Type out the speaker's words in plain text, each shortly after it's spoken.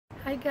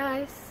Hi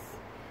guys,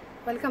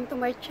 welcome to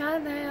my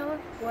channel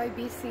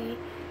YBC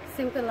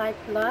Simple Life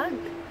Vlog.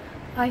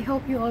 I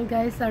hope you all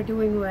guys are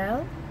doing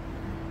well.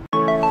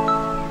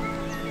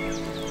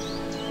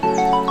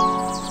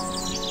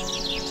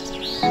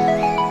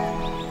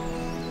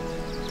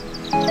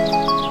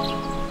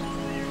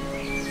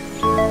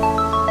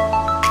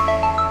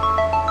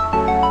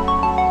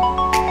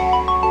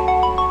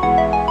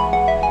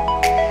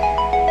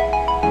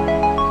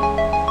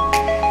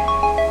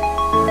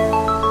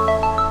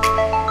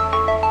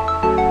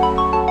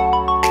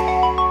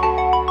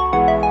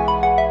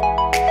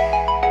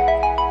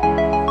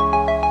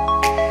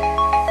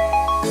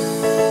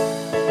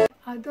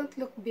 I don't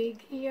look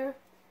big here.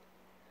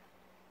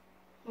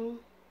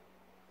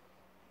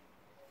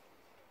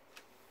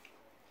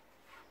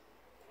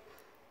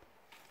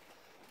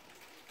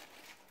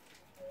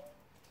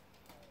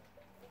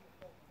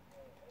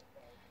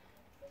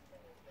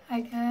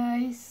 Hi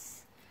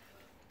guys,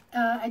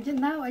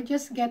 I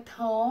just get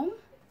home.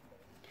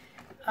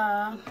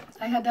 I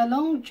had a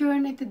long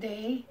journey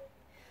today.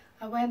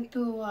 I went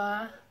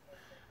to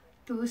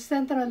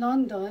central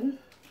London,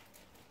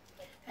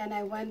 and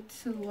I went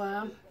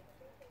to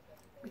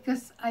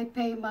because I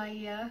pay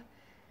my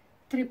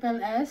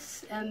triple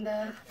S, and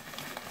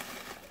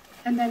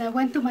then I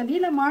went to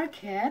Manila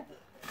Market,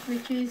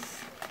 which is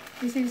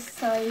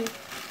I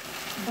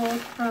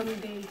bought from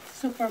the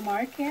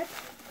supermarket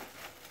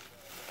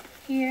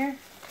here.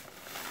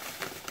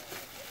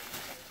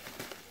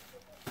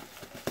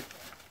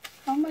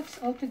 How much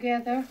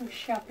altogether for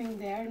shopping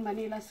there in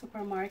Manila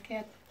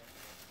Supermarket?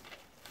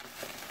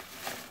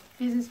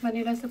 This is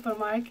Manila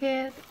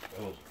Supermarket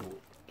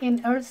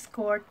in Earls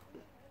Court.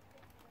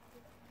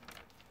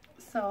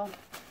 So,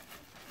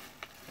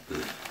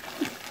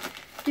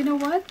 you know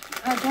what?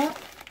 I bought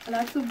a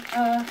lot of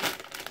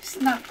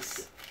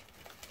snacks.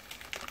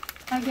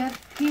 I got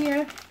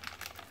here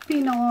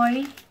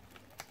Pinoy.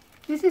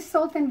 This is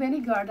salt and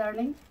vinegar,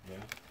 darling.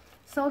 Yeah.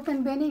 Salt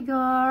and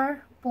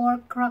vinegar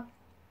pork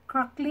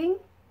crackling.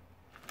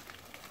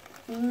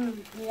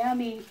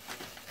 Yummy.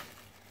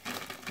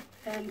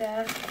 And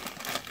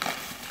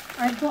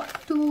I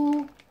bought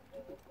two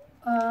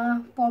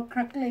pork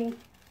crackling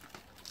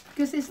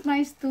because it's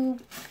nice to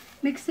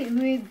mix it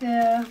with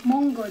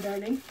mongo,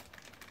 darling.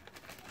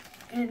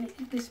 And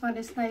this one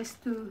is nice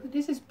too.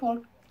 This is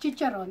pork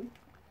chicharron.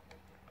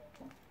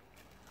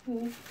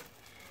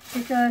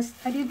 Because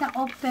I did not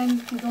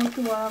often go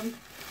to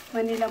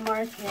Manila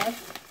Market.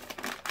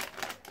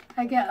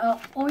 I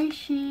got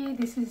oishi.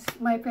 This is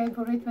my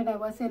favorite when I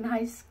was in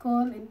high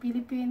school in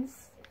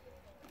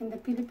the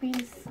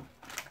Philippines.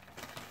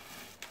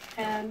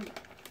 And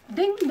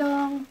ding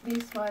dong,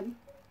 this one,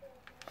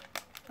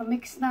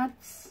 mixed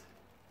nuts.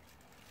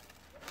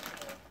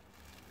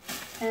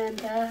 And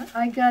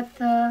I got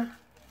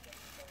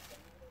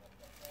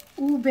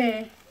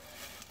ube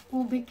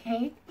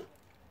cake.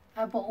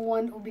 I bought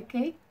one ube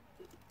cake.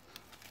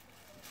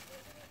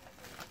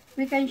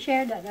 We can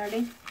share that,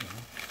 darling.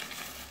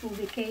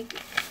 Ube cake.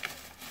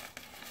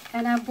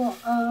 And I bought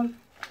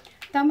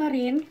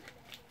tamarind.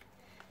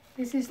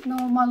 This is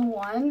normal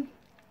one.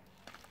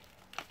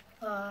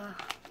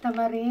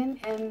 Tamarind,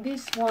 and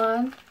this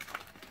one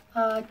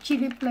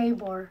chili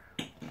flavor.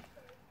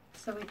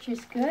 So which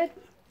is good.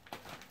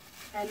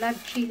 I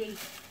love chili.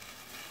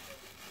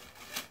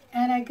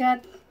 And I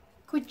got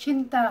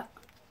kuchinta.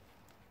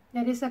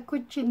 That is a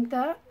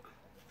kuchinta.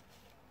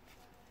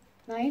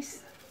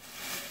 Nice.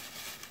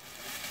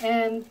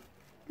 And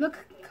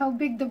look how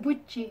big the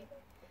buchi.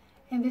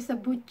 And this is a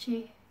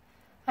buchi.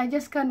 I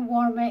just can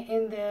warm it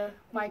in the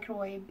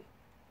microwave.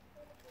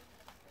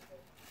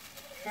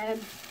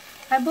 And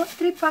I bought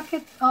 3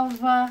 packets of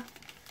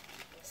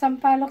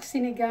sampalok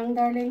sinigang,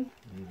 darling.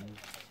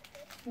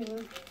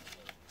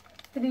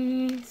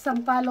 3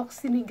 sampalok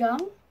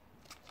sinigang.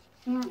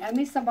 I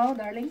miss sabaw,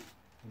 darling.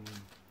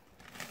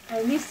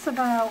 I miss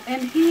sabaw.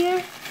 And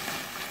here,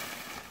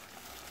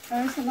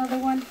 there's another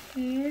one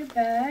here,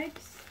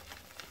 bags.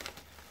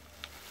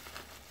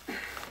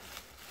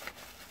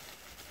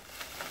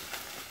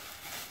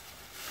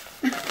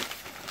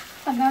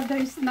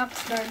 Another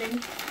snacks,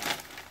 darling.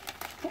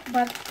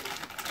 But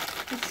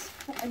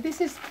this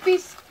is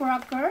fish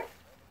cracker.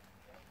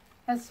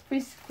 That's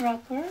fish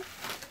cracker.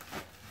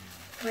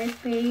 My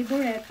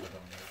favorite.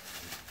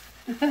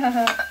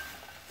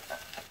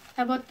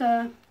 How about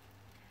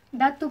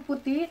Dato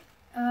Puti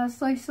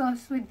soy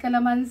sauce with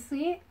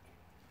calamansi.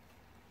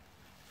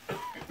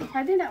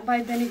 I did not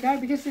buy vinegar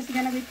because it's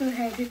gonna be too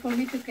heavy for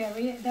me to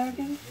carry it,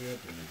 darling.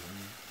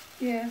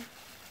 Yeah.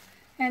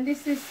 And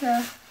this is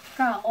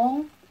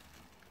kaong.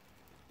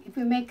 If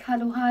we make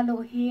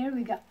halo-halo here,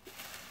 we got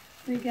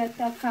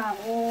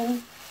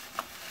kaong.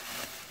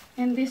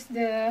 And this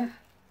the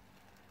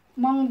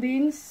mung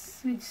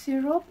beans with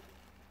syrup.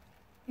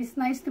 It's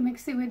nice to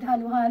mix it with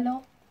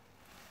halo-halo.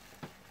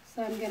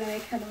 So I'm gonna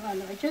make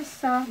halo-halo. I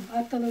just saw a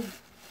bottle of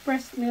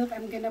pressed milk.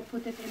 I'm gonna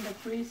put it in the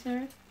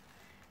freezer.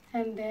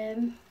 And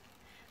then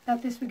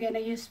that is we're gonna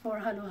use for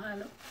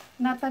halo-halo.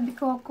 Nata de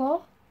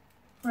coco,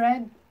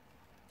 bread.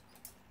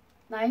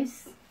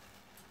 Nice.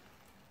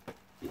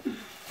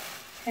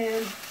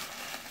 And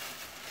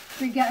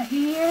we got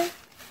here,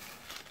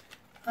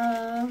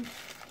 I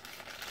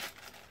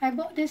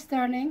bought this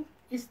turning,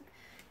 is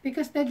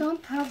because they run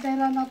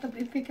out of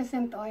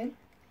efficacent oil.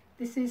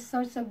 This is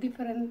sorts of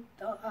different,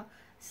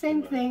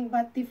 same thing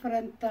but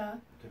different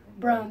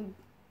brand.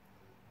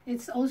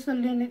 It's also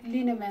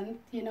liniment,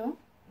 you know.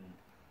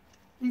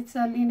 It's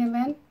a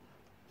liniment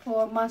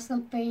for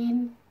muscle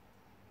pain,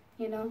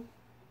 you know.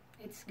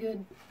 It's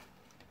good.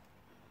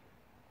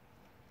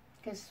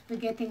 Because we're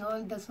getting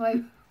old, that's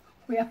why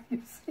we are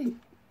using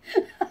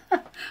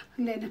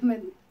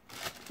liniment.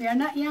 We are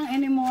not young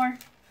anymore,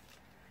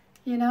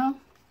 you know.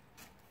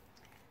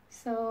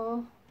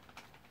 So,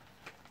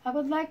 I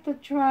would like to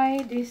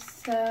try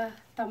this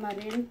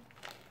tamarind.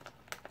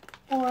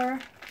 Or,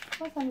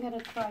 what I'm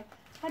gonna try?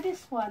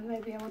 This one,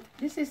 maybe I want.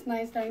 This is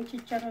nice, yung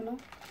chicharron.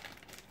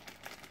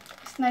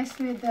 It's nice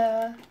with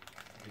the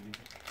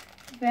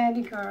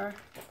vinegar.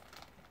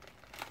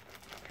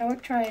 I will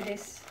try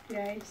this,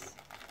 guys.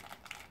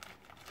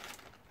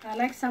 I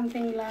like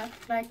something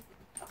like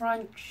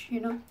crunch,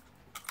 you know.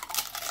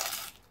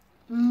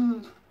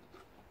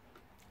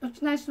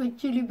 It's nice with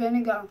chili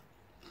vinegar.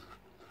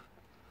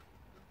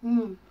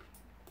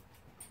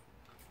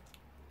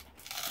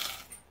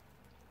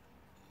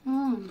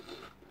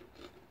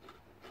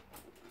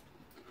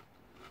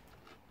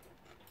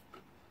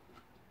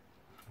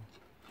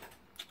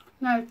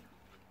 Nice.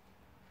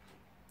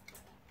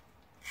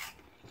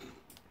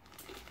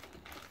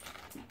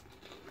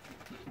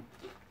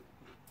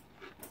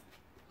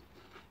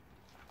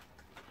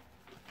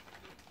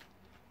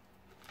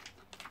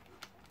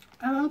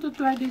 I want to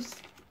try this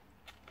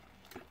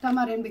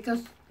tamarind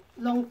because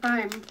long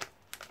time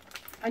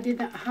I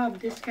didn't have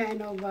this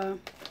kind of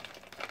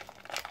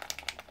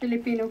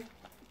Filipino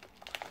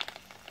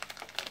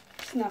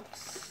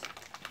snacks.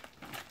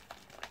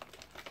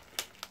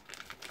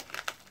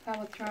 I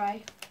will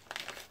try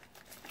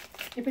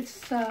if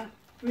it's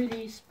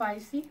really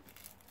spicy.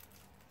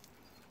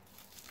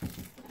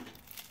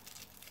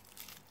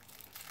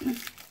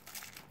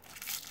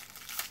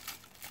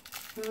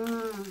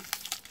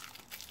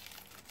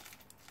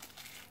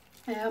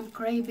 I am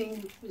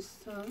craving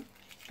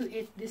to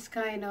eat this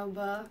kind of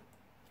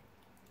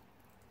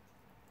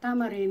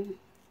tamarind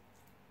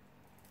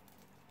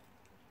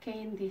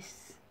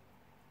candies.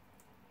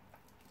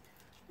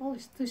 Oh,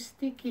 it's too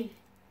sticky.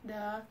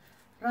 The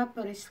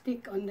wrapper is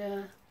stick on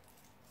the.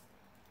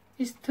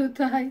 It's too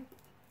tight.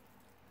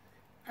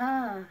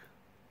 I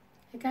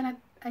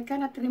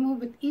cannot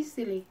remove it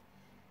easily.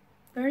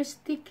 Very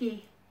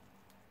sticky.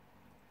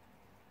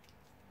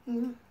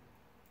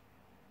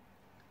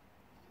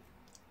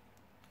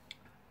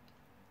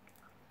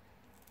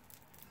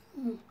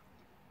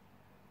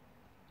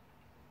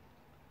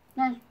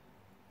 Nice.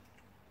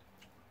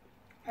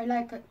 I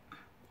like it.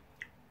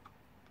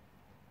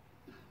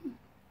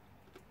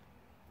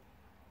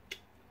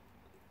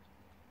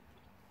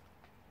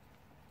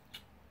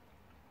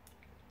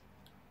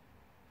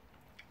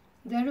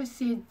 There are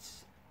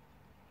seeds.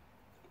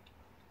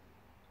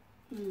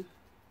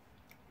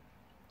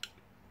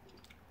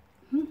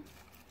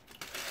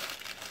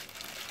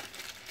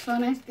 So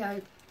nice,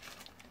 guys.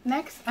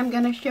 Next, I'm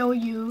gonna show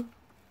you.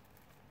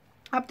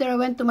 After I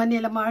went to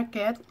Manila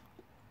Market,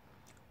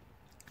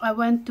 I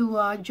went to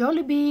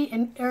Jollibee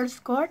in Earls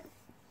Court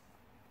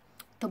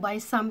to buy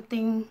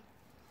something,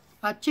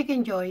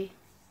 chicken joy,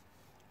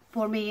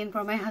 for me and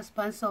for my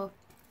husband. So,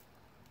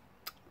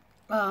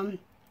 I'm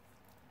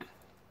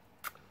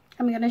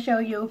gonna show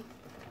you.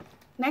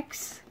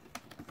 Next,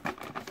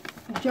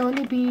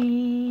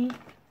 Jollibee.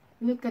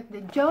 Look at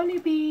the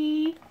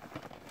Jollibee.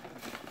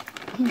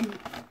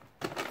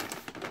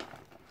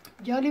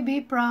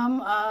 Jollibee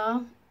from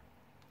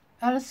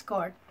Earls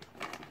Court.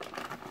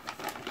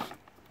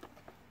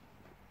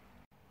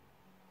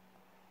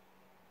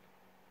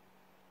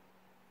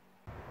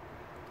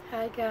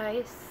 Hi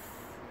guys.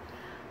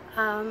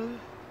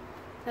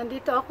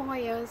 Nandito ako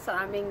ngayon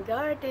sa aming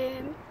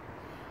garden.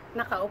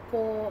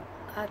 Nakaupo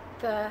at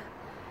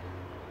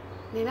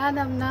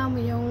ninanamnam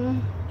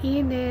yung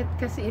init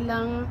kasi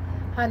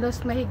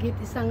halos mahigit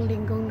 1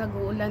 linggong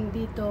nag-uulan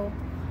dito.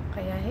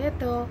 Kaya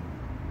heto,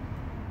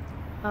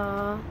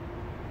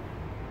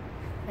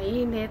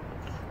 mainit.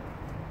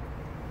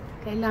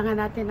 Kailangan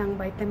natin ng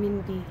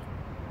vitamin D.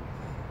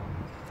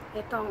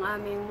 Ito ang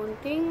aming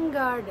munting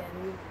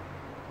garden.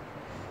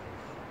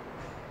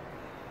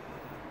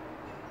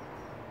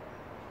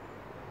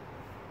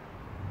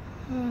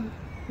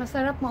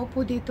 Masarap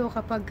maupo dito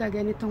kapag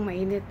ganitong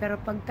mainit. Pero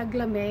pag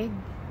taglamig,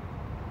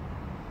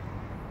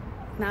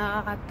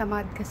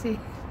 nakakatamad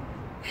kasi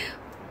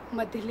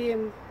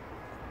madilim,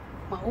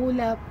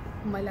 maulap,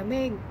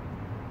 malamig.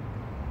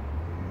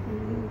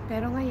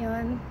 Pero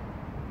ngayon,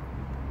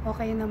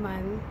 okay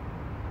naman.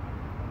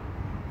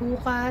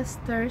 Bukas,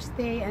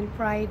 Thursday and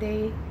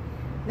Friday,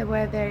 the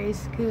weather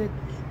is good.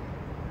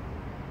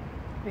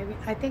 Maybe,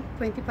 I think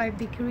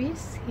 25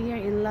 degrees here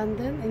in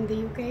London, in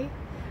the UK.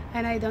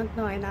 And I don't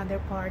know in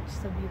other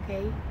parts of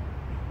UK.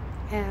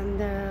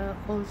 And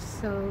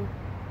also,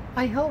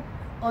 I hope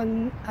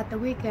on at the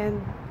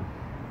weekend,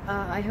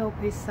 I hope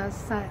it's a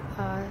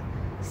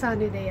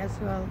sunny day as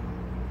well.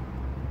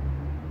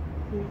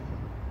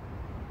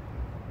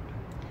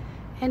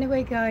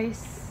 Anyway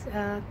guys,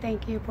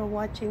 thank you for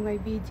watching my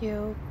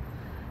video,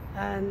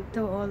 and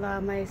to all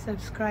my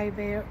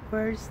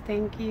subscribers,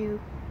 thank you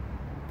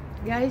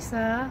guys.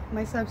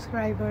 My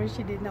subscribers,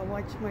 she did not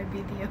watch my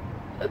video.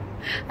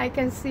 I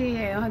can see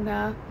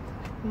on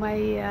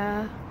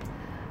my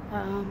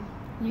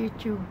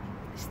YouTube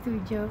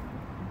studio,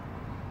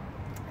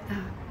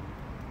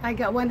 I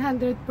got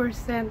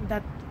 100%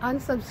 that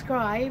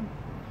unsubscribe.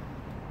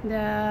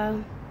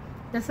 The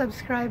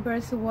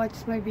subscribers who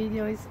watch my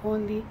video is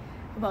only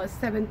about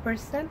 7%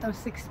 or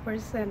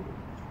 6%.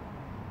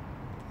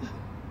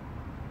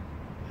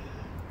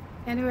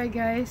 Anyway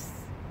guys,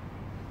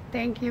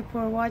 thank you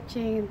for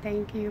watching, and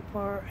thank you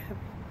for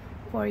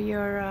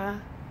your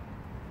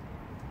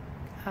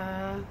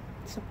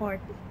support.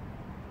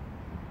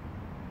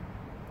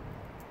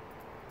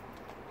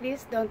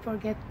 Please don't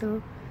forget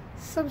to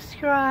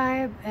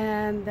subscribe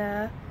and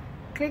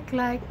click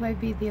like my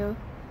video.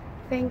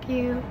 Thank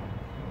you,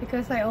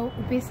 because I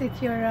visit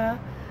your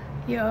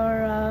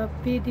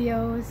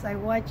videos, I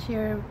watch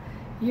your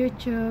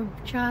YouTube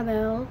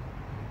channel,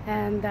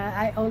 and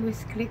I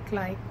always click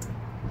like.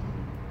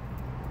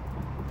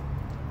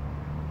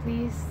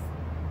 Please,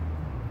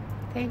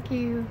 thank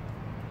you.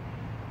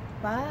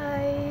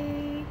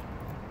 Bye.